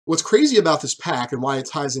what's crazy about this pack and why it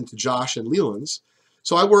ties into Josh and Leland's.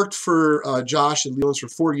 So I worked for Josh and Leland's for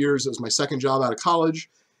 4 years. It was my second job out of college.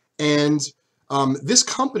 And this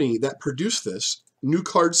company that produced this, New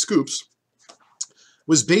Card Scoops,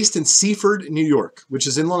 was based in Seaford, New York, which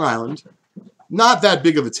is in Long Island. Not that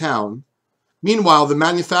big of a town. Meanwhile, the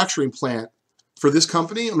manufacturing plant for this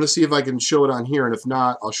company, I'm going to see if I can show it on here, and if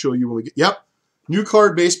not, I'll show you when we get... Yep, New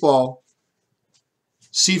Card Baseball,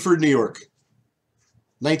 Seaford, New York,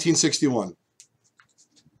 1961.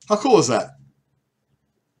 How cool is that?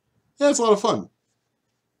 Yeah, it's a lot of fun.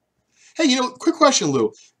 Hey, you know, quick question,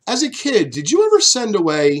 Lou. As a kid, did you ever send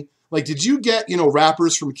away, like, did you get, you know,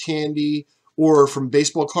 wrappers from candy or from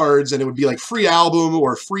baseball cards, and it would be like free album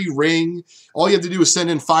or free ring? All you have to do is send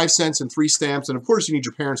in 5 cents and 3 stamps, and of course you need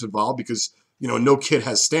your parents involved because, you know, no kid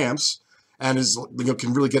has stamps and is, you know,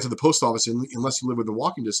 can really get to the post office unless you live within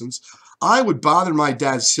walking distance. I would bother my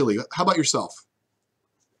dad silly. How about yourself?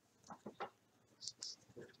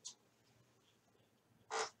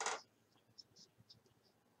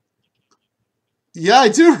 Yeah, I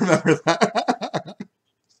do remember that.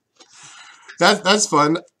 That's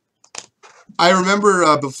fun. I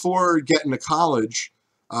remember before getting to college,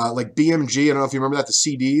 like BMG, I don't know if you remember that, the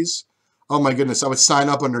CDs. Oh my goodness, I would sign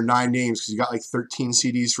up under 9 names because you got like 13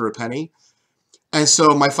 CDs for a penny. And so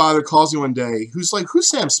my father calls me one day, who's like, who's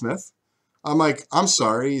Sam Smith? I'm like, I'm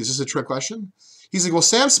sorry, is this a trick question? He's like, well,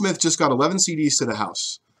 Sam Smith just got 11 CDs to the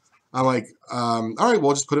house. I'm like, all right,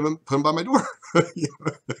 well, just put him by my door.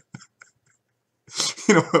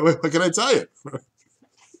 You know, what can I tell you?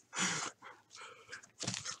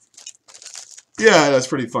 Yeah, that's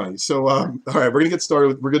pretty funny. So, all right, we're going to get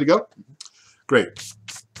started. We're good to go? Great.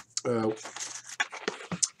 Back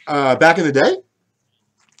in the day?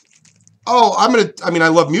 Oh, I mean, I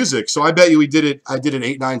love music, so I bet you I did it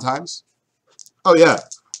 8, 9 times. Oh, yeah.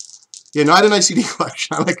 Yeah, no, I had a nice CD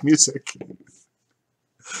collection. I like music.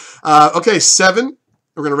 Okay, 7.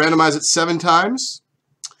 We're going to randomize it 7 times.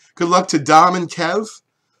 Good luck to Dom and Kev.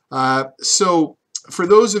 So for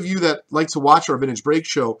those of you that like to watch our Vintage Break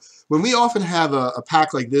show, when we often have a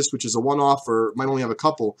pack like this, which is a one-off or might only have a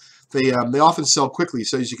couple, they often sell quickly.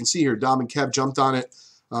 So as you can see here, Dom and Kev jumped on it.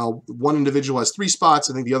 One individual has 3 spots.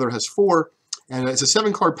 I think the other has 4. And it's a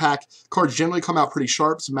 7-card pack. Cards generally come out pretty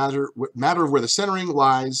sharp. It's a matter of where the centering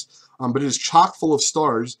lies. But it is chock full of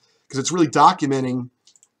stars because it's really documenting,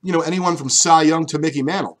 you know, anyone from Cy Young to Mickey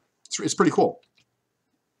Mantle. It's pretty cool.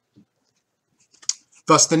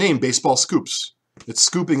 Thus the name, Baseball Scoops. It's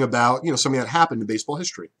scooping about, you know, something that happened in baseball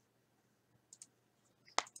history.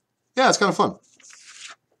 Yeah, it's kind of fun.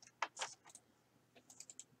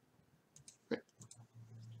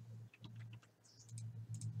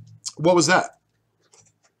 What was that?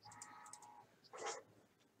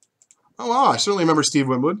 Oh, wow, I certainly remember Steve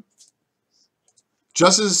Winwood.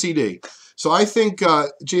 Just as a CD. So I think,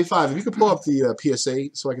 J5, if you could pull up the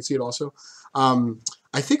PSA so I can see it also.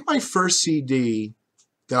 I think my first CD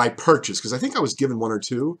that I purchased, because I think I was given 1 or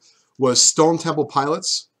 2, was Stone Temple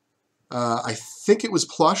Pilots. I think it was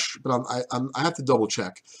plush, but I have to double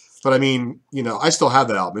check. But I mean, you know, I still have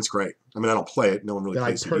that album. It's great. I mean, I don't play it. No one really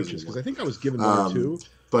plays CDs purchased because I think I was given 1 or 2.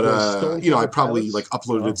 But you know, I probably like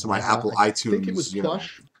uploaded it to my Apple iTunes. I think it was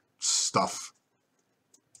plush. You know, stuff.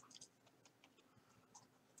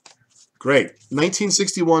 Great.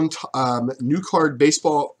 1961 New Card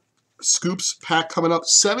Baseball Scoops pack coming up.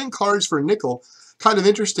 7 cards for a nickel. Kind of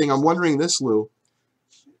interesting. I'm wondering this, Lou.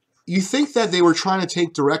 You think that they were trying to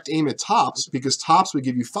take direct aim at Topps because Topps would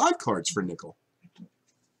give you 5 cards for a nickel.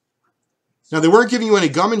 Now, they weren't giving you any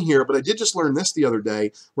gum in here, but I did just learn this the other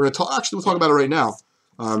day. We're going to talk, actually, we'll talk about it right now.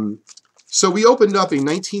 So we opened up a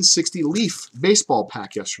 1960 Leaf baseball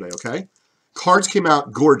pack yesterday, okay? Cards came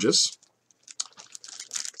out gorgeous.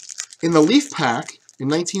 In the Leaf pack, in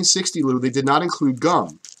 1960, Lou, they did not include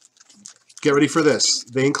gum. Get ready for this.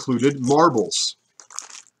 They included marbles.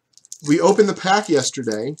 We opened the pack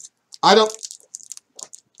yesterday. I don't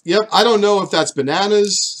know if that's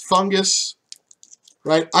bananas, fungus,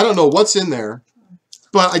 right? I don't know what's in there.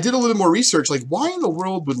 But I did a little more research. Like, why in the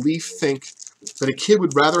world would Leaf think that a kid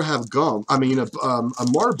would rather have gum, I mean, a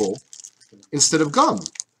marble, instead of gum?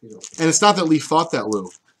 And it's not that Leaf thought that, Lou.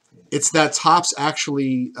 It's that Topps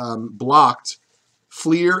actually blocked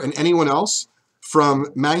Fleer and anyone else from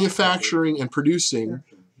manufacturing and producing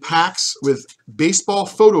packs with baseball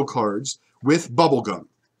photo cards with bubble gum.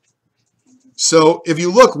 So if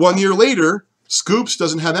you look 1 year later, Scoops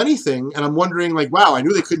doesn't have anything, and I'm wondering, like, wow, I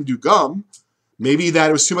knew they couldn't do gum. Maybe that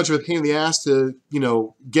it was too much of a pain in the ass to, you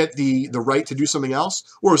know, get the right to do something else,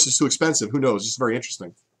 or it's just too expensive. Who knows? It's very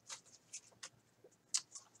interesting.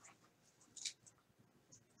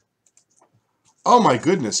 Oh my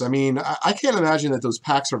goodness. I mean, I can't imagine that those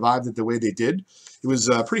packs survived it the way they did. It was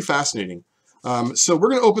pretty fascinating. So we're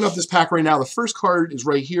going to open up this pack right now. The first card is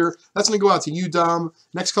right here. That's going to go out to you, Dom.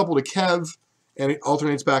 Next couple to Kev. And it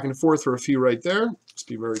alternates back and forth for a few right there. Just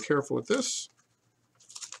be very careful with this.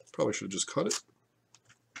 Probably should have just cut it.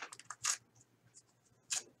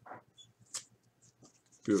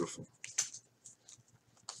 Beautiful.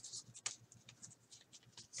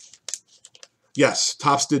 Yes,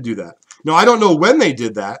 Topps did do that. Now, I don't know when they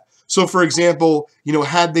did that. So, for example, you know,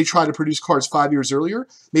 had they tried to produce cards 5 years earlier,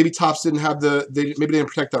 maybe Topps didn't have maybe they didn't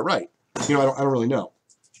protect that right. You know, I don't really know.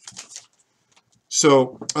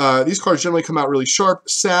 So, these cards generally come out really sharp.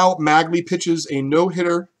 Sal Magli pitches a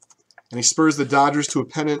no-hitter, and he spurs the Dodgers to a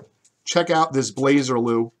pennant. Check out this blazer,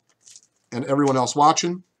 Lou, and everyone else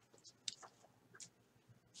watching.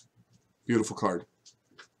 Beautiful card.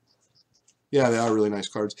 Yeah, they are really nice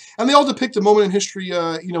cards. And they all depict a moment in history,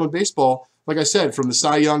 you know, in baseball. Like I said, from the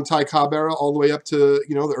Cy Young, Ty Cobb era all the way up to,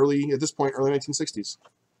 you know, the early 1960s.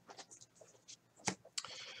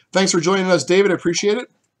 Thanks for joining us, David. I appreciate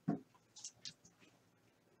it.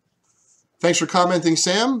 Thanks for commenting,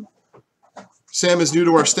 Sam. Sam is new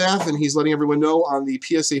to our staff, and he's letting everyone know on the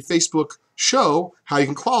PSA Facebook show how you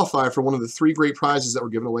can qualify for one of the 3 great prizes that were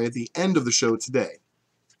given away at the end of the show today.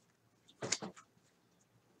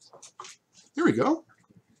 Here we go.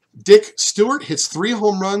 Dick Stewart hits 3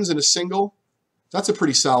 home runs in a single. That's a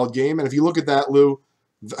pretty solid game. And if you look at that, Lou,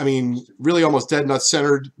 I mean, really almost dead nut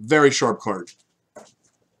centered. Very sharp card.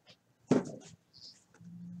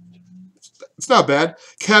 It's not bad.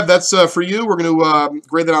 Kev, that's for you. We're going to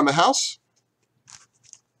grade that on the house.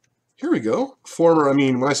 Here we go. Former, I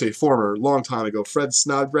mean, when I say former, long time ago, Fred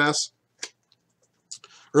Snodgrass.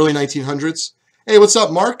 Early 1900s. Hey, what's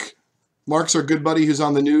up, Mark? Mark's our good buddy who's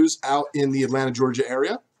on the news out in the Atlanta, Georgia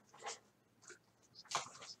area.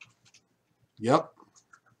 Yep.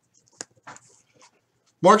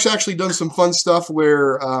 Mark's actually done some fun stuff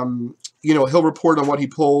where, you know, he'll report on what he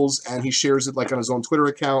pulls and he shares it like on his own Twitter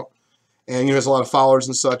account. And, you know, has a lot of followers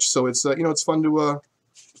and such. So it's, you know, it's fun to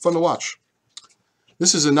watch.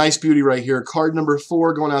 This is a nice beauty right here. Card number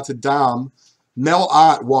 4 going out to Dom. Mel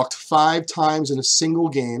Ott walked 5 times in a single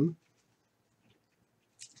game.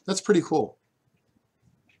 That's pretty cool.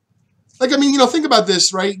 Like, I mean, you know, think about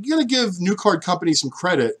this, right? You got to give new card companies some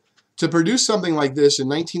credit to produce something like this in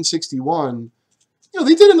 1961. You know,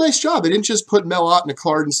 they did a nice job. They didn't just put Mel Ott in a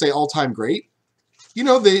card and say all-time great. You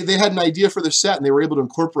know, they had an idea for the set, and they were able to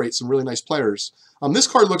incorporate some really nice players. This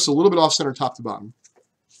card looks a little bit off-center top to bottom.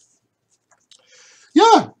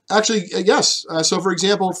 Yeah, actually, yes. So, for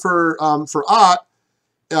example, for Ott,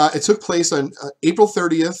 it took place on April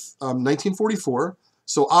 30th, 1944.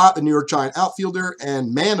 So Ott, the New York Giant outfielder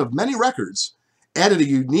and man of many records, added a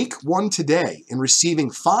unique one today in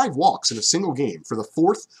receiving 5 walks in a single game for the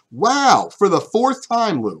 4th. Wow, for the 4th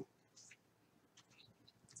time, Lou.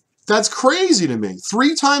 That's crazy to me.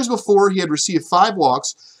 3 times before he had received 5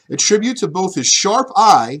 walks, a tribute to both his sharp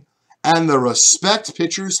eye and the respect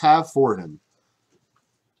pitchers have for him.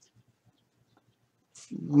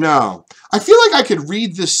 No. I feel like I could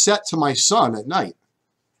read this set to my son at night.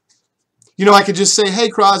 You know, I could just say, hey,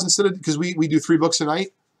 Kraz, instead of, because we do 3 books a night,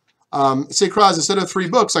 say, Kraz, instead of 3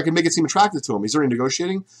 books, I can make it seem attractive to him. He's already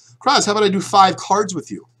negotiating. Kraz, how about I do 5 cards with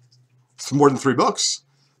you? It's more than 3 books.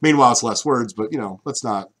 Meanwhile, it's less words, but, you know, let's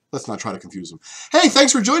not try to confuse him. Hey,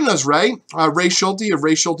 thanks for joining us, Ray. Ray Schulte of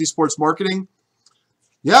Ray Schulte Sports Marketing.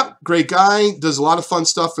 Yep, great guy. Does a lot of fun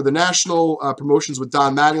stuff for the national promotions with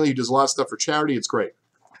Don Mattingly. He does a lot of stuff for charity. It's great.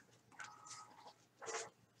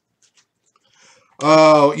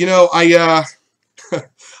 Oh, you know, I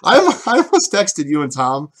almost texted you and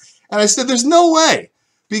Tom, and I said, there's no way,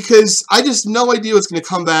 because I just no idea what's going to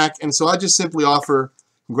come back, and so I just simply offer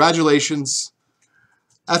congratulations.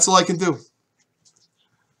 That's all I can do.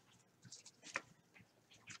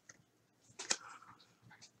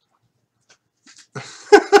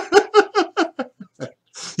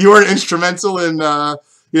 You were instrumental in,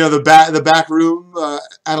 you know, the back room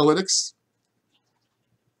analytics.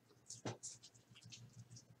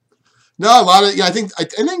 No, a lot of, yeah, I think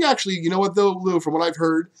actually, you know what though, Lou, from what I've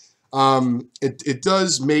heard, it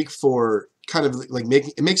does make for kind of like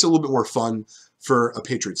it makes it a little bit more fun for a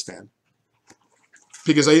Patriots fan.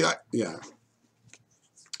 Because yeah,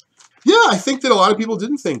 I think that a lot of people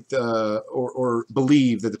didn't think or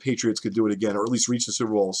believe that the Patriots could do it again, or at least reach the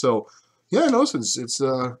Super Bowl. So yeah, no, it's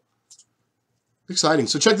exciting.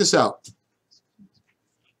 So check this out.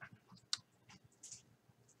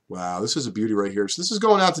 Wow, this is a beauty right here. So this is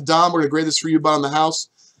going out to Dom. We're going to grade this for you bottom of the house.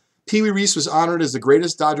 Pee Wee Reese was honored as the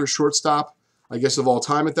greatest Dodgers shortstop, I guess, of all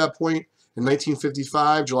time at that point. In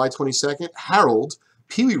 1955, July 22nd, Harold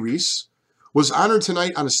Pee Wee Reese was honored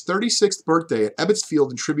tonight on his 36th birthday at Ebbets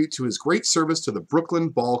Field in tribute to his great service to the Brooklyn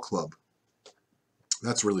Ball Club.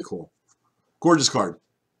 That's really cool. Gorgeous card.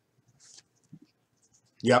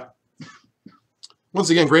 Yep. Once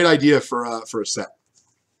again, great idea for a set.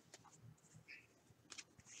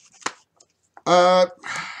 Not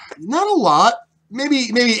a lot. Maybe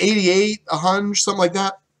 88, a hunch, something like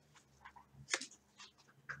that.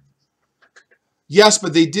 Yes,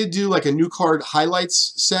 but they did do like a new card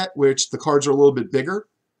highlights set, which the cards are a little bit bigger.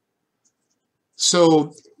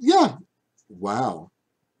 So, yeah. Wow.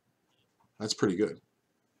 That's pretty good.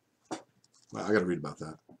 Wow, I got to read about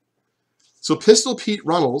that. So Pistol Pete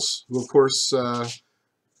Runnels, who of course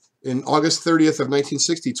in August 30th of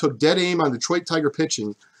 1960 took dead aim on Detroit Tiger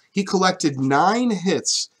pitching, he collected 9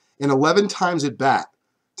 hits and 11 times at bat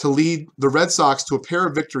to lead the Red Sox to a pair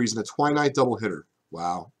of victories in a twilight doubleheader.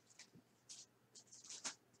 Wow.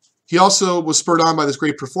 He also was spurred on by this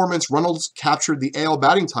great performance. Runnels captured the AL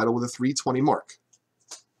batting title with a .320 mark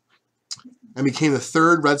and became the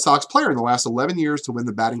 3rd Red Sox player in the last 11 years to win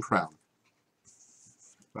the batting crown.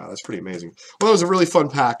 Wow, that's pretty amazing. Well, that was a really fun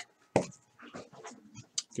pack.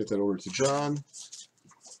 Get that over to John.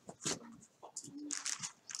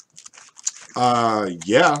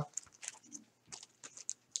 Yeah.